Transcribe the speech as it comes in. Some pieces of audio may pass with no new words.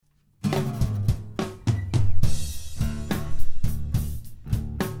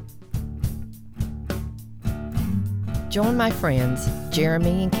Join my friends,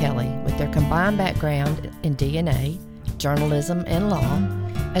 Jeremy and Kelly, with their combined background in DNA, journalism, and law,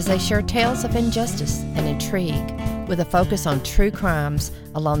 as they share tales of injustice and intrigue with a focus on true crimes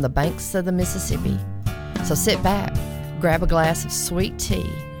along the banks of the Mississippi. So sit back, grab a glass of sweet tea,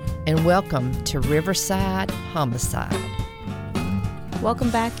 and welcome to Riverside Homicide.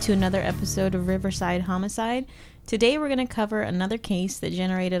 Welcome back to another episode of Riverside Homicide. Today we're going to cover another case that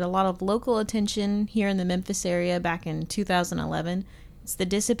generated a lot of local attention here in the Memphis area back in 2011. It's the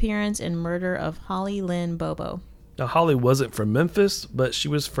disappearance and murder of Holly Lynn Bobo. Now, Holly wasn't from Memphis, but she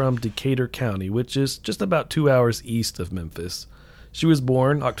was from Decatur County, which is just about 2 hours east of Memphis. She was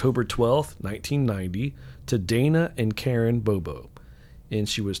born October 12th, 1990, to Dana and Karen Bobo, and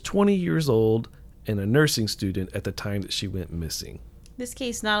she was 20 years old and a nursing student at the time that she went missing. This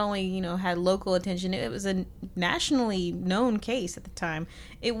case not only, had local attention, it was a nationally known case at the time.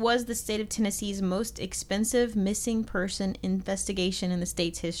 It was the state of Tennessee's most expensive missing person investigation in the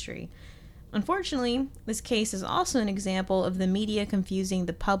state's history. Unfortunately, this case is also an example of the media confusing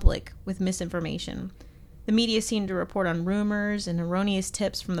the public with misinformation. The media seemed to report on rumors and erroneous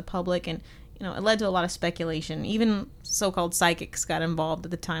tips from the public, and it led to a lot of speculation. Even so-called psychics got involved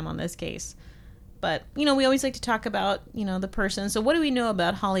at the time on this case. But, we always like to talk about, the person. So what do we know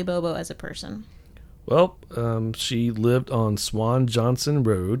about Holly Bobo as a person? Well, she lived on Swan Johnson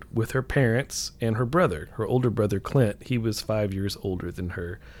Road with her parents and her brother, her older brother Clint. He was 5 years older than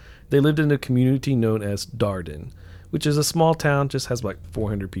her. They lived in a community known as Darden, which is a small town, just has like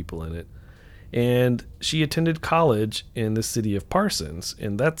 400 people in it. And she attended college in the city of Parsons,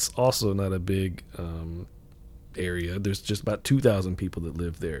 and that's also not a big area. There's just about 2,000 people that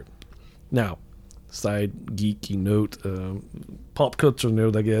live there. Now, side geeky note, pop culture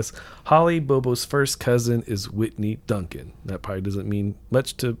note, I guess. Holly Bobo's first cousin is Whitney Duncan. That probably doesn't mean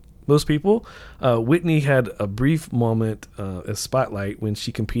much to most people. Whitney had a brief moment as spotlight when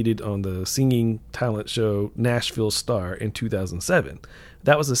she competed on the singing talent show Nashville Star in 2007.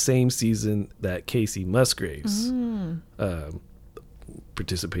 That was the same season that Casey Musgraves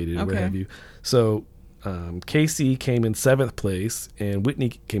participated, or what have you. So Casey came in 7th place and Whitney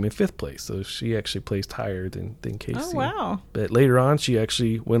came in 5th place. So she actually placed higher than Casey. Oh, wow. But later on, she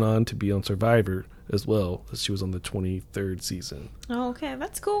actually went on to be on Survivor as well. She was on the 23rd season. Oh, okay.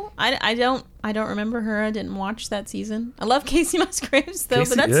 That's cool. I don't remember her. I didn't watch that season. I love Casey Musgraves, though.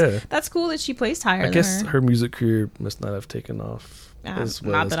 Casey, but that's cool that she placed higher than her. I guess her music career must not have taken off as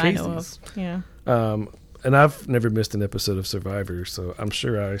well as Casey's. I know of. Yeah. And I've never missed an episode of Survivor, so I'm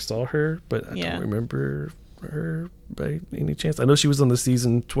sure I saw her, but I don't remember her by any chance. I know she was on the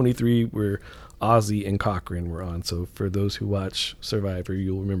season 23 where Ozzy and Cochran were on, so for those who watch Survivor,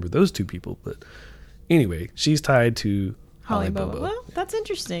 you'll remember those two people. But anyway, she's tied to Holly Bobo. Well, that's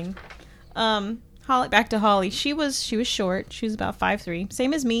interesting. Back to Holly. She was short. She was about 5'3",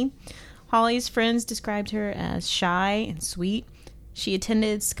 same as me. Holly's friends described her as shy and sweet. She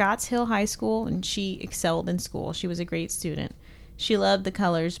attended Scotts Hill High School, and she excelled in school. She was a great student. She loved the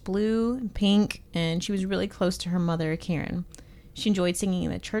colors blue and pink, and she was really close to her mother, Karen. She enjoyed singing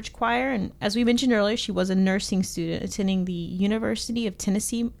in the church choir, and as we mentioned earlier, she was a nursing student attending the University of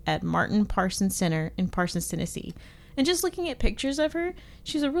Tennessee at Martin Parsons Center in Parsons, Tennessee. And just looking at pictures of her,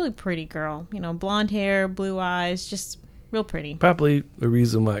 she's a really pretty girl. Blonde hair, blue eyes, just real pretty. Probably the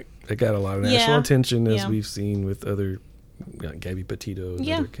reason why it got a lot of national attention, as we've seen with other Gabby Petito and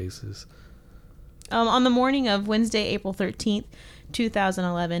other cases. On the morning of Wednesday, April 13th,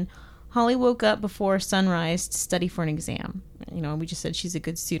 2011, Holly woke up before sunrise to study for an exam. We just said she's a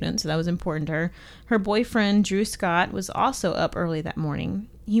good student, so that was important to her. Her boyfriend, Drew Scott, was also up early that morning.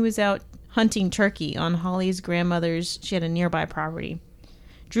 He was out hunting turkey on Holly's grandmother's. She had a nearby property.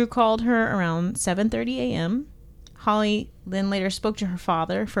 Drew called her around 7:30 a.m. Holly then later spoke to her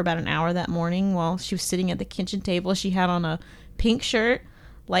father for about an hour that morning while she was sitting at the kitchen table. She had on a pink shirt,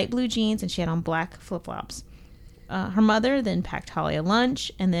 light blue jeans, and she had on black flip-flops. Her mother then packed Holly a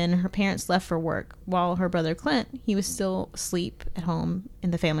lunch, and then her parents left for work, while her brother Clint, he was still asleep at home in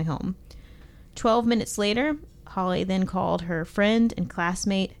the family home. 12 minutes later, Holly then called her friend and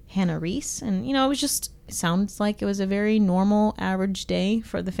classmate Hannah Reese, and it sounds like it was a very normal, average day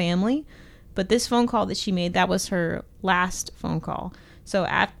for the family. But this phone call that she made, that was her last phone call. So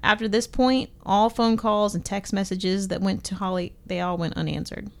after this point, all phone calls and text messages that went to Holly, they all went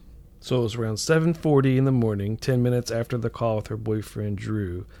unanswered. So it was around 7:40 in the morning, 10 minutes after the call with her boyfriend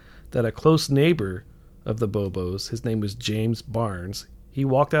Drew, that a close neighbor of the Bobos, his name was James Barnes, he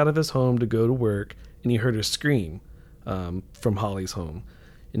walked out of his home to go to work, and he heard a scream from Holly's home.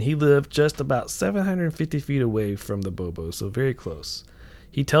 And he lived just about 750 feet away from the Bobos, so very close.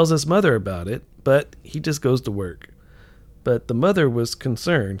 He tells his mother about it, but he just goes to work. But the mother was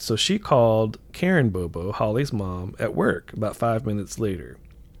concerned, so she called Karen Bobo, Holly's mom, at work about 5 minutes later.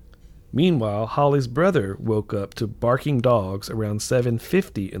 Meanwhile, Holly's brother woke up to barking dogs around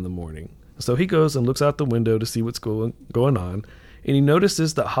 7:50 in the morning. So he goes and looks out the window to see what's going on, and he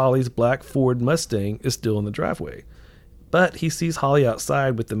notices that Holly's black Ford Mustang is still in the driveway. But he sees Holly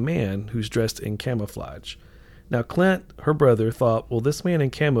outside with the man who's dressed in camouflage. Now, Clint, her brother, thought, well, this man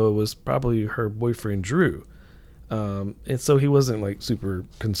in camo was probably her boyfriend, Drew. And so he wasn't like super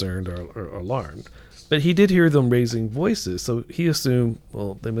concerned or alarmed. But he did hear them raising voices, so he assumed,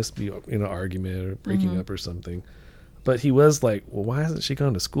 well, they must be in an argument or breaking up or something. But he was like, well, why hasn't she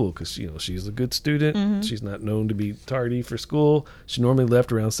gone to school? Because, she's a good student. She's not known to be tardy for school. She normally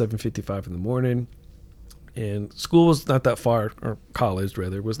left around 7:55 in the morning. And school was not that far, or college,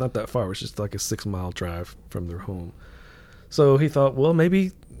 rather, was not that far. It was just like a 6-mile drive from their home. So he thought, well,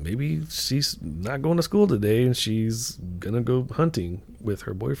 maybe she's not going to school today and she's going to go hunting with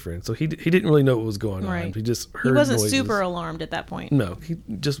her boyfriend. So he didn't really know what was going on. He just heard noises. He wasn't super alarmed at that point. No, he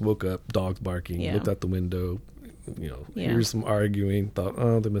just woke up, dogs barking, looked out the window, hears some arguing, thought,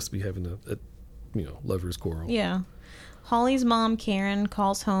 oh, they must be having a lover's quarrel. Yeah. Holly's mom, Karen,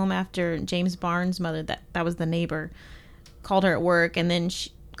 calls home after James Barnes' mother, that was the neighbor, called her at work, and then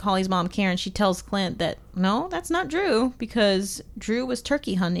Holly's mom, Karen, she tells Clint that, no, that's not Drew, because Drew was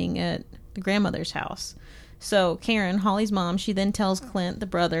turkey hunting at the grandmother's house. So Karen, Holly's mom, she then tells Clint, the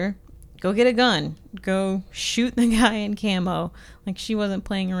brother, go get a gun. Go shoot the guy in camo. Like, she wasn't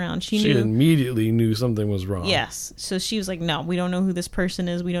playing around. She immediately knew something was wrong. Yes. So she was like, no, we don't know who this person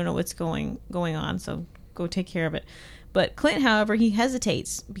is. We don't know what's going on. So go take care of it. But Clint, however, he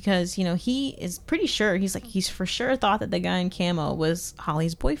hesitates because, he is pretty sure. He's for sure thought that the guy in camo was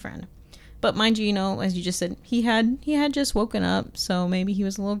Holly's boyfriend. But mind you, as you just said, he had just woken up, so maybe he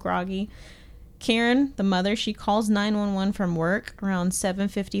was a little groggy. Karen, the mother, she calls 911 from work around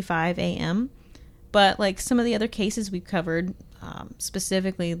 7:55 a.m. But like some of the other cases we've covered,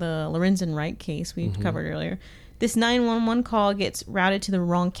 specifically the Lorenzen Wright case we covered earlier, this 911 call gets routed to the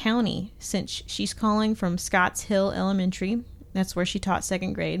wrong county since she's calling from Scotts Hill Elementary. That's where she taught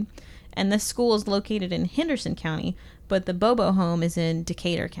second grade. And this school is located in Henderson County, but the Bobo home is in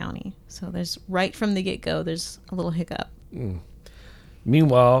Decatur County. So there's right from the get-go, there's a little hiccup.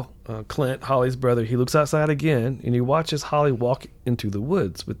 Meanwhile, Clint, Holly's brother, he looks outside again and he watches Holly walk into the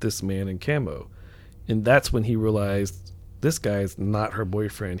woods with this man in camo. And that's when he realized this guy is not her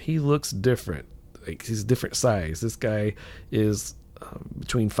boyfriend. He looks different. Like, he's a different size. This guy is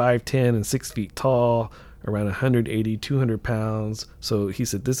between 5'10 and 6 feet tall, around 180, 200 pounds. So he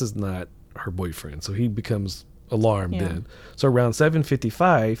said, this is not her boyfriend. So he becomes alarmed then. So around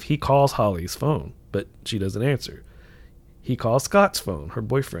 7:55, he calls Holly's phone, but she doesn't answer. He calls Scott's phone, her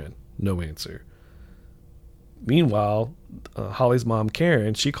boyfriend. No answer. Meanwhile, Holly's mom,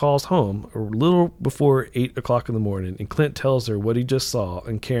 Karen, she calls home a little before 8 o'clock in the morning, and Clint tells her what he just saw,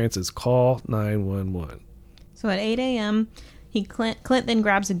 and Karen says, call 911. So at 8 a.m., Clint then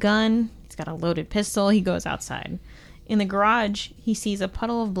grabs a gun. He's got a loaded pistol. He goes outside. In the garage, he sees a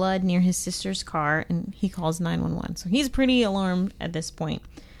puddle of blood near his sister's car, and he calls 911. So he's pretty alarmed at this point.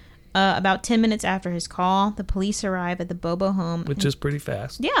 About 10 minutes after his call, the police arrive at the Bobo home. Which is pretty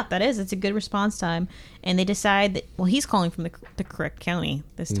fast. Yeah, that is. It's a good response time. And they decide that, well, he's calling from the correct county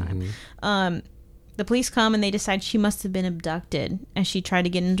this time. The police come and they decide she must have been abducted as she tried to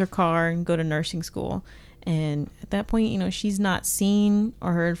get into her car and go to nursing school. And at that point, she's not seen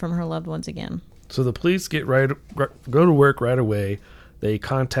or heard from her loved ones again. So the police go to work right away. They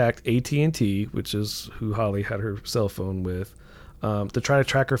contact AT&T, which is who Holly had her cell phone with, to try to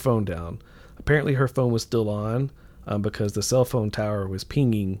track her phone down. Apparently her phone was still on because the cell phone tower was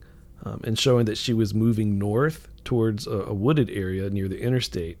pinging and showing that she was moving north towards a wooded area near the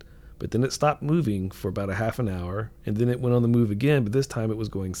interstate. But then it stopped moving for about a half an hour, and then it went on the move again, but this time it was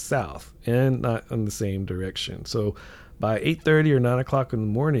going south and not in the same direction. So by 8:30 or 9 o'clock in the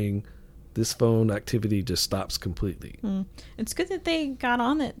morning, this phone activity just stops completely. It's good that they got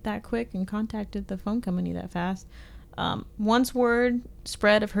on it that quick and contacted the phone company that fast. Once word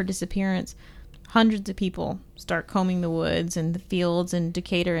spread of her disappearance, hundreds of people start combing the woods and the fields in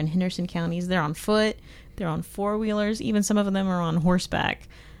Decatur and Henderson counties. They're on foot, they're on four-wheelers, even some of them are on horseback.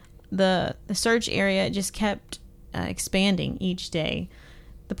 The search area just kept expanding each day.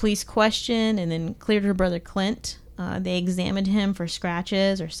 The police questioned and then cleared her brother Clint. They examined him for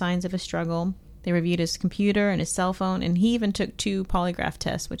scratches or signs of a struggle. They reviewed his computer and his cell phone, and he even took 2 polygraph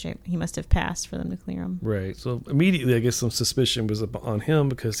tests, which he must have passed for them to clear him. Right. So immediately, I guess some suspicion was on him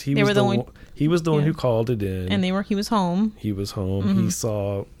because he was the one who called it in, and he was home. He was home. He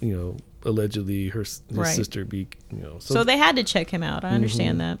saw, allegedly his Right. sister be, So they had to check him out. I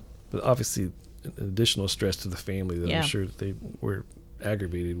understand that. But obviously, an additional stress to the family that Yeah. I'm sure that they were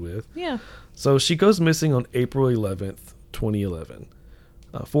aggravated with. Yeah. So she goes missing on April 11th, 2011.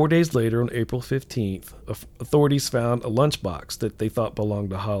 4 days later, on April 15th, authorities found a lunchbox that they thought belonged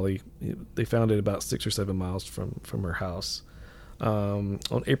to Holly. They found it about 6 or 7 miles from her house. On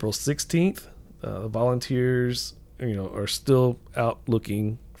April 16th, volunteers, are still out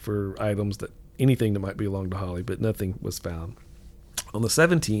looking for items anything that might belong to Holly, but nothing was found. On the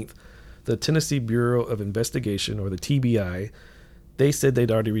 17th, the Tennessee Bureau of Investigation, or the TBI, they said they'd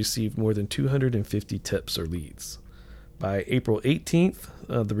already received more than 250 tips or leads. By April 18th,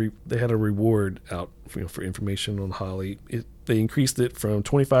 they had a reward out for information on Holly. They increased it from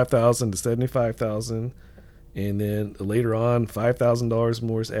 $25,000 to $75,000, and then later on, $5,000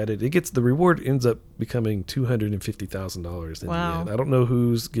 more is added. The reward ends up becoming $250,000 in the end. I don't know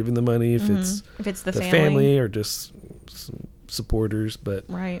who's giving the money, if it's the family or just some supporters, but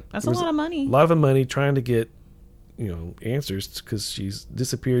right, that's a lot of money. A lot of money trying to get answers, because she's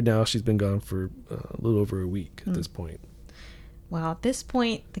disappeared now. She's been gone for a little over a week at this point. Well, at this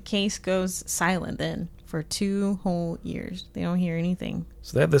point, the case goes silent then for 2 whole years. They don't hear anything.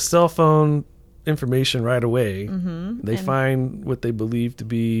 So they have the cell phone information right away. They And- find what they believe to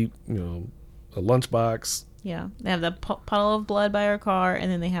be, a lunchbox. Yeah, they have the puddle of blood by her car, and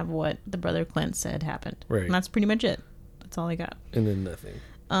then they have what the brother Clint said happened. Right. And that's pretty much it. That's all they got. And then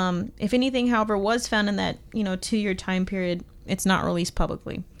nothing. If anything, however, was found in that 2-year time period, it's not released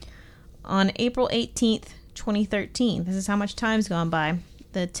publicly. On April 18th, 2013, this is how much time's gone by,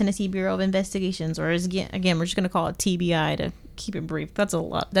 the Tennessee Bureau of Investigations, or again, we're just going to call it TBI to keep it brief. That's a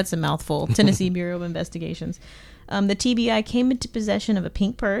lot. That's a mouthful. Tennessee Bureau of Investigations. The TBI came into possession of a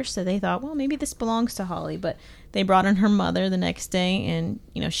pink purse, so they thought, well, maybe this belongs to Holly. But they brought in her mother the next day, and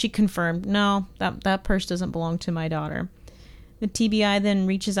she confirmed, no, that purse doesn't belong to my daughter. The TBI then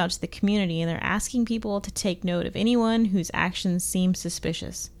reaches out to the community, and they're asking people to take note of anyone whose actions seem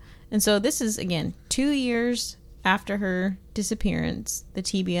suspicious. And so this is, again, 2 years after her disappearance. The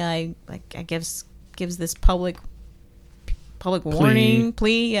TBI, I guess, gives this public warning,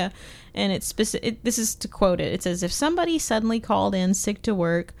 plea, yeah. And it's specific. This is to quote it. It says, if somebody suddenly called in sick to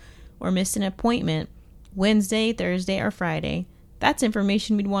work or missed an appointment Wednesday, Thursday, or Friday, that's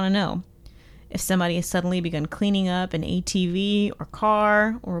information we'd want to know. If somebody has suddenly begun cleaning up an ATV or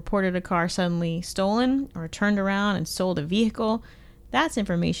car, or reported a car suddenly stolen, or turned around and sold a vehicle, that's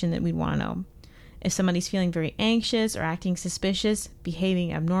information that we'd want to know. If somebody's feeling very anxious or acting suspicious,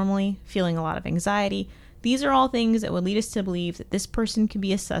 behaving abnormally, feeling a lot of anxiety, these are all things that would lead us to believe that this person could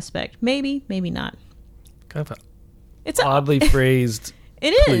be a suspect. Maybe, maybe not. Kind of It's oddly phrased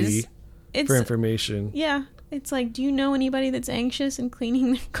It is. plea for information. Yeah. It's like, do you know anybody that's anxious and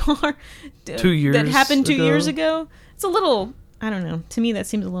cleaning their car? 2 years That happened 2 ago? years ago? It's a little, I don't know. To me, that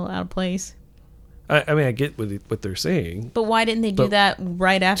seems a little out of place. I mean, I get what they're saying. But why didn't they do But that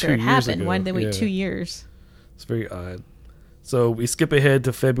right after 2 it years happened? ago, Why did they wait yeah. 2 years? It's very odd. So we skip ahead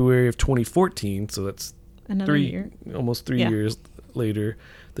to February of 2014. So that's Another year. almost 3 Yeah. years later.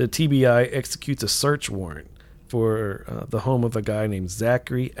 The TBI executes a search warrant for the home of a guy named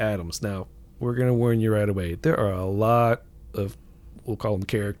Zachary Adams. Now, we're going to warn you right away. There are a lot of, we'll call them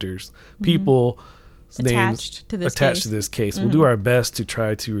characters, people Attached to this case. We'll do our best to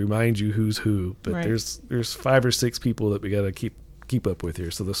try to remind you who's who, but Right. there's 5 or 6 people that we got to keep up with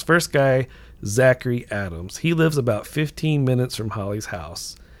here. So this first guy, Zachary Adams, he lives about 15 minutes from Holly's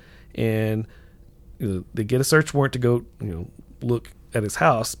house, and they get a search warrant to go look at his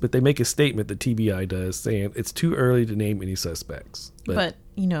house, but they make a statement, the TBI does, saying it's too early to name any suspects. But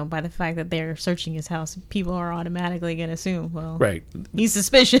by the fact that they're searching his house, people are automatically going to assume, well, right, he's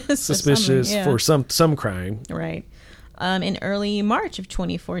suspicious. suspicious yeah. for some crime. Right. In early March of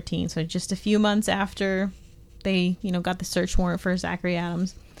 2014, so just a few months after they, got the search warrant for Zachary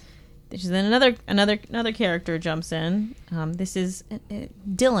Adams, then another character jumps in. This is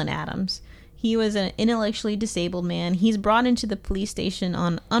Dylan Adams. He was an intellectually disabled man. He's brought into the police station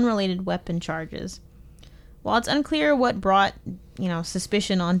on unrelated weapon charges. While it's unclear what brought,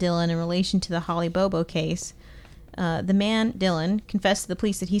 suspicion on Dylan in relation to the Holly Bobo case, the man, Dylan, confessed to the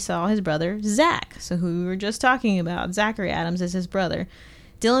police that he saw his brother, Zach. So who we were just talking about, Zachary Adams is his brother.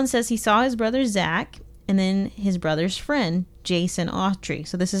 Dylan says he saw his brother, Zach, and then his brother's friend, Jason Autry.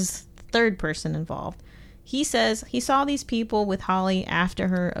 So this is the third person involved. He says he saw these people with Holly after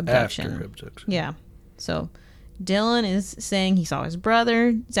her abduction. Yeah. So Dylan is saying he saw his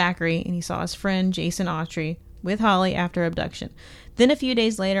brother, Zachary, and he saw his friend, Jason Autry, with Holly after abduction. Then a few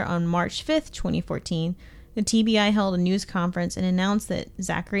days later, on March 5th, 2014, The TBI held a news conference and announced that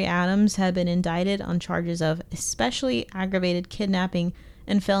Zachary Adams had been indicted on charges of especially aggravated kidnapping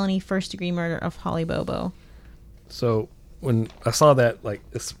and felony first-degree murder of Holly Bobo. So when I saw that, like,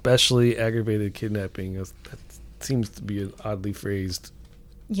 especially aggravated kidnapping, that seems to be an oddly phrased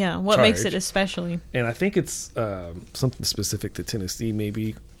Yeah, what charge. makes it especially? And I think it's something specific to Tennessee,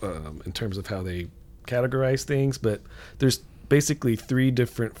 maybe, in terms of how they categorize things. But there's basically 3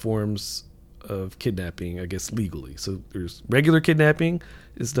 different forms of kidnapping, I guess, legally. So there's regular kidnapping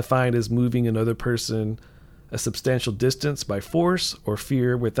is defined as moving another person a substantial distance by force or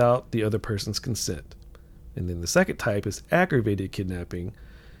fear without the other person's consent. And then the second type is aggravated kidnapping,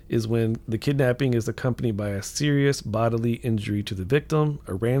 is when the kidnapping is accompanied by a serious bodily injury to the victim,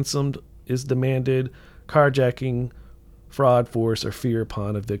 a ransom is demanded, carjacking, fraud, force, or fear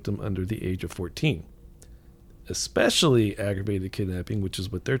upon a victim under the age of 14. Especially aggravated kidnapping, which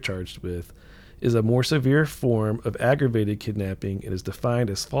is what they're charged with, is a more severe form of aggravated kidnapping and is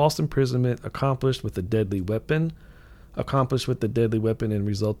defined as false imprisonment accomplished with a deadly weapon, and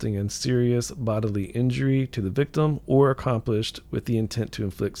resulting in serious bodily injury to the victim, or accomplished with the intent to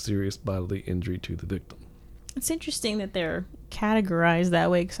inflict serious bodily injury to the victim. It's interesting that they're categorized that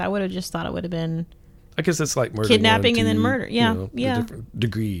way, because I would have just thought it would have been... I guess it's like murder. Kidnapping 1, 2, and then murder. Yeah, the yeah. different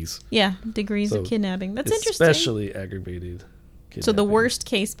degrees. Yeah, degrees of kidnapping. That's interesting. Especially aggravated kidnapping. So the worst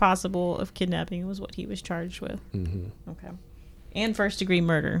case possible of kidnapping was what he was charged with. Mm-hmm. Okay. And first-degree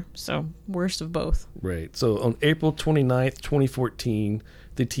murder, so worst of both. Right. So on April 29th, 2014,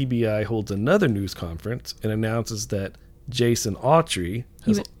 the TBI holds another news conference and announces that Jason Autry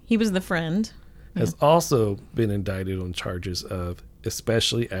He was the friend. has also been indicted on charges of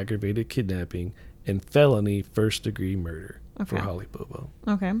especially aggravated kidnapping and felony first-degree murder for Holly Bobo.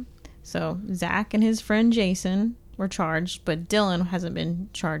 Okay. So Zach and his friend Jason were charged, but Dylan hasn't been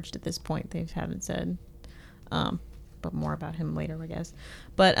charged at this point. They haven't said, but more about him later, I guess.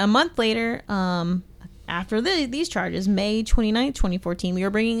 But a month later, after these charges, May 29th, 2014, we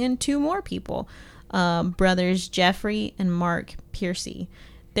were bringing in 2 more people, brothers Jeffrey and Mark Piercy.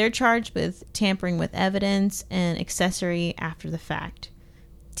 They're charged with tampering with evidence and accessory after the fact.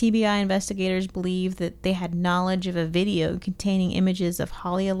 TBI investigators believe that they had knowledge of a video containing images of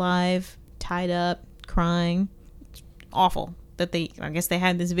Holly alive, tied up, crying. It's awful that I guess they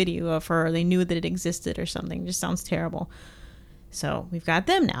had this video of her. They knew that it existed or something. It just sounds terrible. So we've got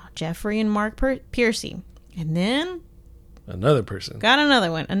them now, Jeffrey and Mark Piercy. And then... another person. Got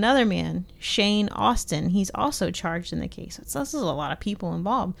another one. Another man, Shane Austin. He's also charged in the case. So this is a lot of people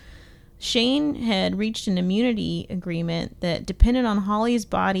involved. Shane had reached an immunity agreement that depended on Holly's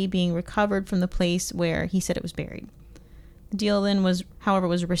body being recovered from the place where he said it was buried. The deal then was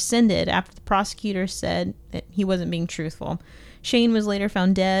rescinded after the prosecutor said that he wasn't being truthful. Shane was later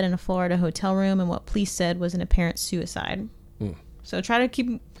found dead in a Florida hotel room in what police said was an apparent suicide. So try to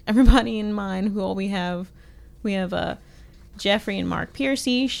keep everybody in mind who all we have. We have Jeffrey and Mark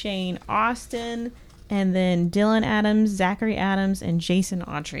Piercy, Shane Austin, and then Dylan Adams, Zachary Adams, and Jason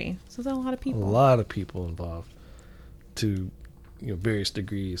Autry. So that's a lot of people. A lot of people involved to various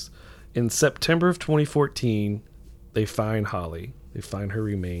degrees. In September of 2014, they find Holly. They find her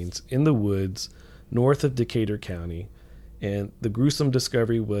remains in the woods north of Decatur County. And the gruesome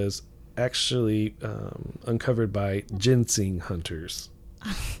discovery was actually uncovered by ginseng hunters.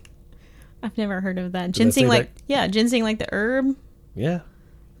 I've never heard of that. Ginseng, ginseng like the herb? Yeah.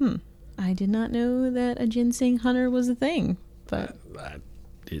 I did not know that a ginseng hunter was a thing. But I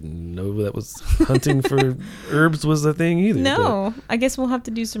didn't know that was hunting for herbs was a thing either. No. I guess we'll have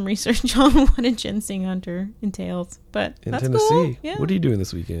to do some research on what a ginseng hunter entails. But in that's Tennessee. Cool. Yeah. What are you doing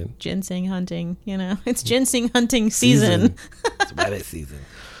this weekend? Ginseng hunting. It's ginseng hunting season. It's about that season.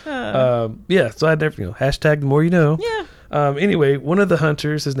 So I never, hashtag the more you know. Yeah. Anyway, one of the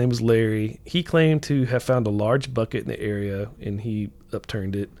hunters, his name was Larry, he claimed to have found a large bucket in the area and he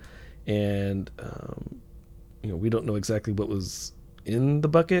upturned it. And, we don't know exactly what was in the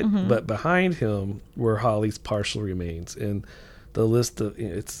bucket, but behind him were Holly's partial remains. And the list of,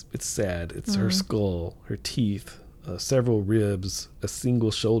 it's sad. It's her skull, her teeth, several ribs, a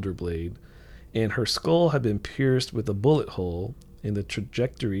single shoulder blade. And her skull had been pierced with a bullet hole. And the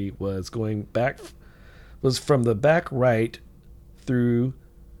trajectory was was from the back right through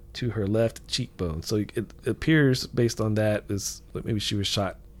to her left cheekbone. So it appears, based on that, is maybe she was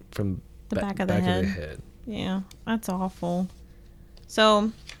shot from the back of the head. Yeah, that's awful.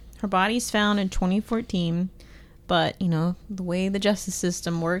 So her body's found in 2014, but the way the justice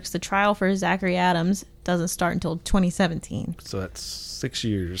system works, the trial for Zachary Adams doesn't start until 2017. So that's 6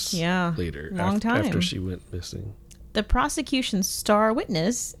 years later. Long time after she went missing. The prosecution's star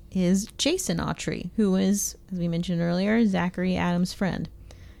witness is Jason Autry, who is, as we mentioned earlier, Zachary Adams' friend.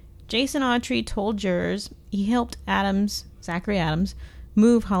 Jason Autry told jurors he helped Zachary Adams,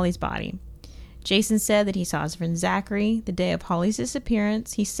 move Holly's body. Jason said that he saw his friend Zachary the day of Holly's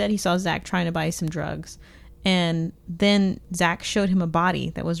disappearance. He said he saw Zach trying to buy some drugs. And then Zach showed him a body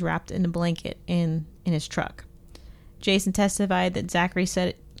that was wrapped in a blanket in his truck. Jason testified that Zachary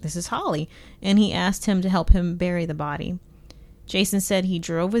said, "This is Holly," and he asked him to help him bury the body. Jason said he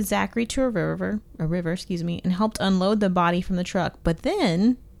drove with Zachary to a river, and helped unload the body from the truck. But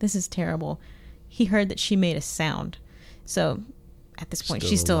then, this is terrible, he heard that she made a sound. So at this point,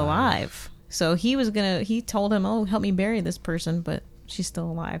 she's still alive. So he told him, "Oh, help me bury this person," but she's still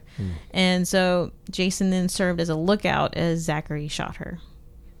alive. And so Jason then served as a lookout as Zachary shot her.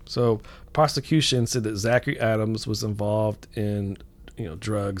 So prosecution said that Zachary Adams was involved in,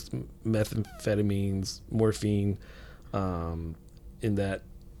 drugs, methamphetamines, morphine, in that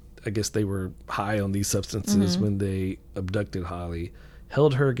I guess they were high on these substances when they abducted Holly,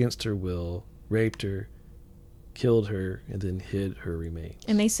 held her against her will, raped her, killed her, and then hid her remains.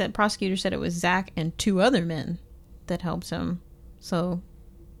 And prosecutors said it was Zach and 2 other men that helped him. So,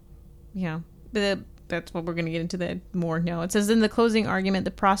 yeah, that's what we're going to get into that more now. It says in the closing argument,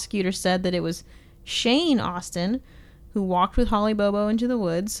 the prosecutor said that it was Shane Austin who walked with Holly Bobo into the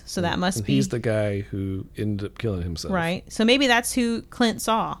woods. So that must be... He's the guy who ended up killing himself. Right. So maybe that's who Clint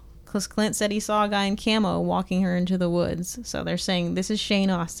saw. Because Clint said he saw a guy in camo walking her into the woods. So they're saying this is Shane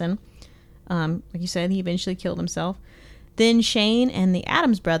Austin. Like you said, he eventually killed himself. Then Shane and the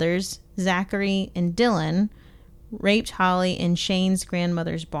Adams brothers, Zachary and Dylan, raped Holly in Shane's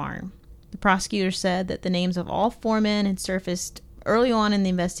grandmother's barn. The prosecutor said that the names of all 4 men had surfaced early on in the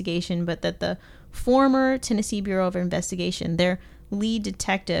investigation, but that the former Tennessee Bureau of Investigation, their lead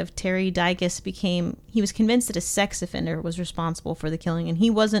detective, Terry Dykes, he was convinced that a sex offender was responsible for the killing, and he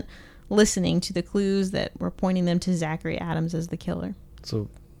wasn't listening to the clues that were pointing them to Zachary Adams as the killer. So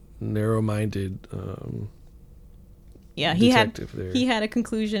narrow-minded he had a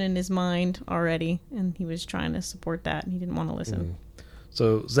conclusion in his mind already, and he was trying to support that, and he didn't want to listen.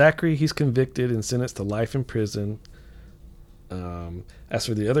 So Zachary, he's convicted and sentenced to life in prison. As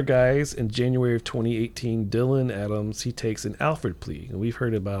for the other guys, in January of 2018, Dylan Adams, he takes an Alfred plea, and we've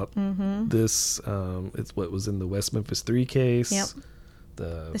heard about this. It's what was in the West Memphis 3 case. Yep.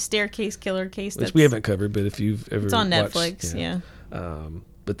 The staircase killer case, which we haven't covered, but if you've ever it's on watched, Netflix. Yeah.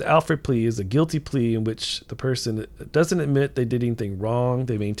 But the Alfred plea is a guilty plea in which the person doesn't admit they did anything wrong.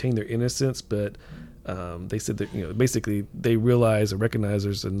 They maintain their innocence, but they said that basically they realize or recognize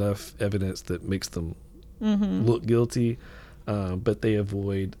there's enough evidence that makes them look guilty, but they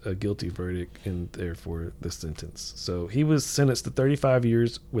avoid a guilty verdict and therefore the sentence. So he was sentenced to 35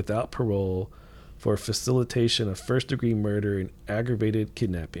 years without parole for facilitation of first-degree murder and aggravated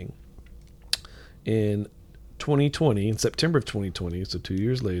kidnapping. In September of 2020, so 2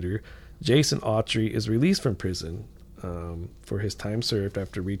 years later, Jason Autry is released from prison for his time served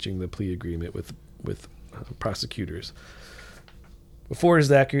after reaching the plea agreement with prosecutors before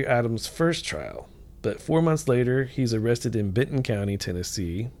Zachary Adams' first trial. But 4 months later, he's arrested in Benton County,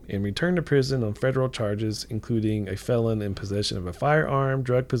 Tennessee, and returned to prison on federal charges, including a felon in possession of a firearm,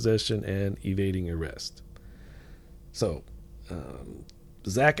 drug possession, and evading arrest. So,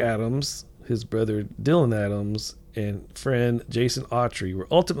 Zach Adams, his brother Dylan Adams, and friend Jason Autry were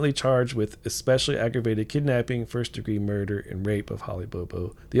ultimately charged with especially aggravated kidnapping, first-degree murder, and rape of Holly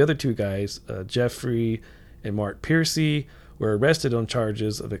Bobo. The other 2 guys, Jeffrey and Mark Piercy, were arrested on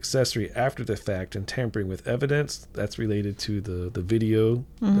charges of accessory after the fact and tampering with evidence. That's related to the video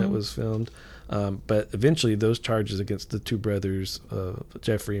that was filmed. But eventually those charges against the 2 brothers,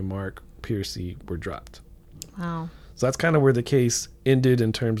 Jeffrey and Mark Piercy, were dropped. Wow. So that's kind of where the case ended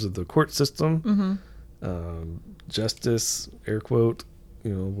in terms of the court system. Justice, air quote,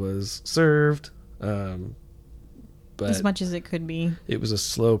 was served. But as much as it could be. It was a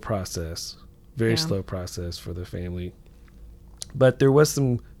slow process, very slow process for the family. But there was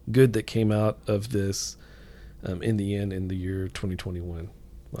some good that came out of this in the end in the year 2021.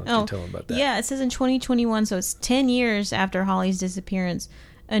 Why don't you tell them about that? Yeah, it says in 2021, so it's 10 years after Holly's disappearance,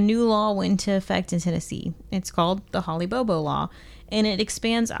 a new law went into effect in Tennessee. It's called the Holly Bobo Law, and it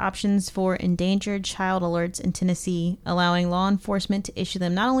expands options for endangered child alerts in Tennessee, allowing law enforcement to issue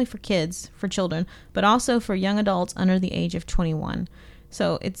them not only for children, but also for young adults under the age of 21.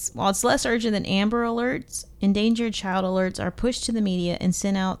 So while it's less urgent than Amber Alerts, endangered child alerts are pushed to the media and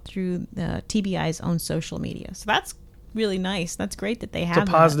sent out through the TBI's own social media. So that's really nice. That's great that they have It's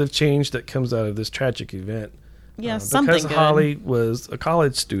a positive change that comes out of this tragic event. Yeah, something because good. Holly was a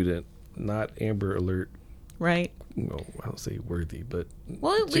college student, not Amber Alert right I don't say worthy, but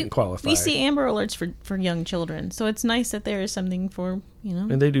well, didn't qualify. We see Amber Alerts for young children, so it's nice that there is something for,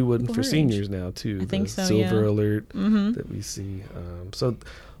 And they do one for seniors now too. I think so. Silver Alert that we see.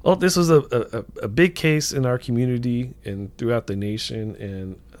 This was a big case in our community and throughout the nation,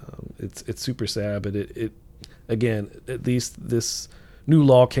 and it's super sad. But it again, at least this new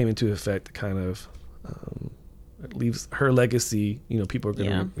law came into effect to kind of it leaves her legacy. People are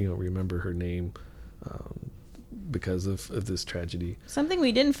going to remember her name because of this tragedy. Something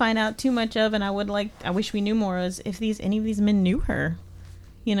we didn't find out too much of, and I wish we knew more, is if any of these men knew her.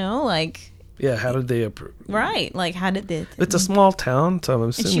 How did they right? Like, how did they? It's a small town, so I'm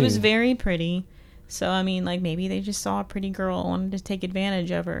assuming. And she was very pretty. So, I mean, like, maybe they just saw a pretty girl and wanted to take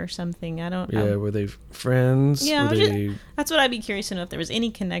advantage of her or something. I don't know. Yeah, were they friends? Yeah, that's what I'd be curious to know, if there was any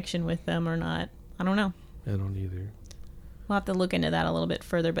connection with them or not. I don't know. I don't either. We'll have to look into that a little bit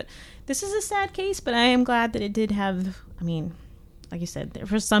further. But this is a sad case, but I am glad that it did have, like you said, there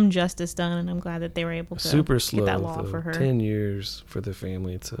was some justice done, and I'm glad that they were able to super slow, get that law for her. 10 years for the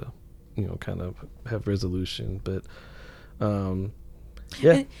family to, kind of have resolution. But,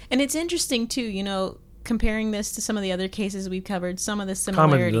 yeah. And it's interesting, too, comparing this to some of the other cases we've covered, some of the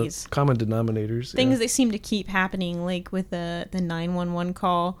similarities. Common denominators. Things that seem to keep happening, like with the 911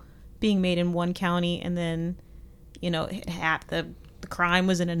 call being made in one county, and then, the crime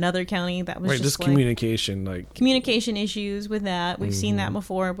was in another county. That was just communication, communication issues with that. We've seen that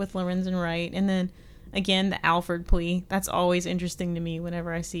before with Lorenz and Wright. And then, again, the Alford plea. That's always interesting to me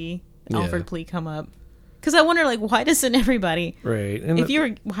whenever I see the Alford plea come up. Because I wonder, why doesn't everybody? Right. And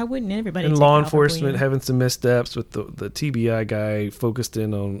why wouldn't everybody? And take law an enforcement having some missteps with the TBI guy focused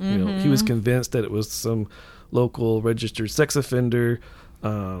in on, he was convinced that it was some local registered sex offender.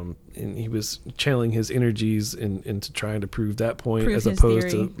 And he was channeling his energies into trying to prove that point, as opposed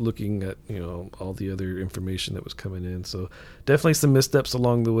to looking at, all the other information that was coming in. So definitely some missteps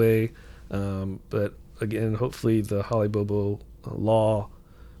along the way. But again, hopefully the Holly Bobo law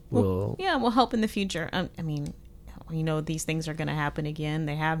will help in the future. These things are going to happen again.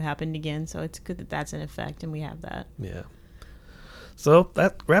 They have happened again. So it's good that that's in effect and we have that. Yeah. So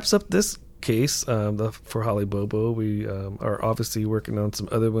that wraps up this case for Holly Bobo. We are obviously working on some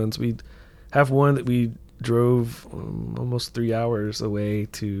other ones. We have one that we drove almost 3 hours away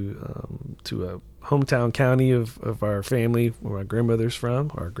to a hometown county of our family, where my grandmother's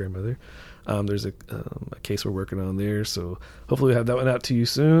from. Our grandmother. There's a case we're working on there, so hopefully we'll have that one out to you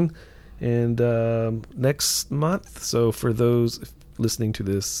soon and next month. So for those listening to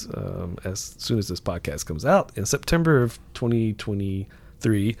this as soon as this podcast comes out in September of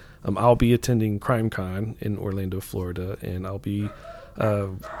 2023, I'll be attending CrimeCon in Orlando, Florida, and I'll be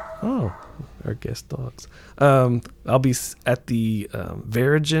our guest dogs. I'll be at the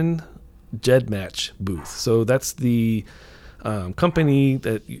Verigen Jed Match booth. So that's the company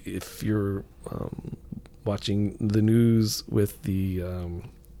that, if you're watching the news with the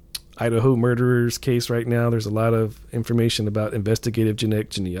Idaho murderers case right now, there's a lot of information about investigative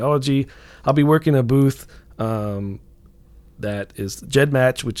genetic genealogy. I'll be working a booth that is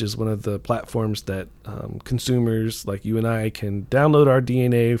GEDmatch, which is one of the platforms that consumers like you and I can download our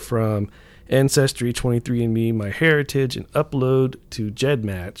DNA from Ancestry, 23andMe, MyHeritage, and upload to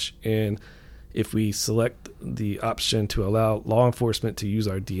GEDmatch. And if we select the option to allow law enforcement to use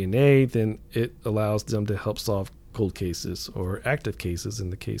our DNA, then it allows them to help solve cold cases or active cases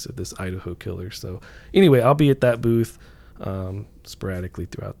in the case of this Idaho killer. So anyway, I'll be at that booth sporadically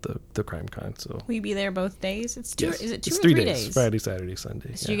throughout the CrimeCon. So will you be there both days? Is it 2 or 3 3 days? Friday, Saturday,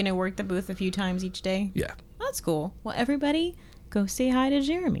 Sunday. So you're going to work the booth a few times each day? Yeah. That's cool. Well, everybody go say hi to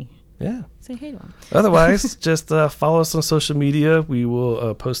Jeremy. Yeah. Say hey to him. Otherwise, just follow us on social media. We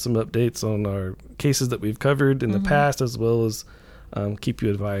will post some updates on our cases that we've covered in the past, as well as keep you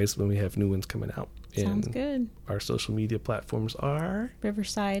advised when we have new ones coming out. Sounds good. Our social media platforms are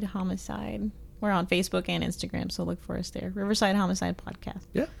Riverside Homicide. We're on Facebook and Instagram, so look for us there. Riverside Homicide Podcast.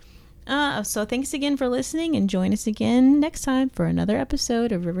 Yeah. So thanks again for listening, and join us again next time for another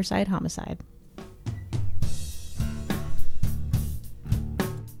episode of Riverside Homicide.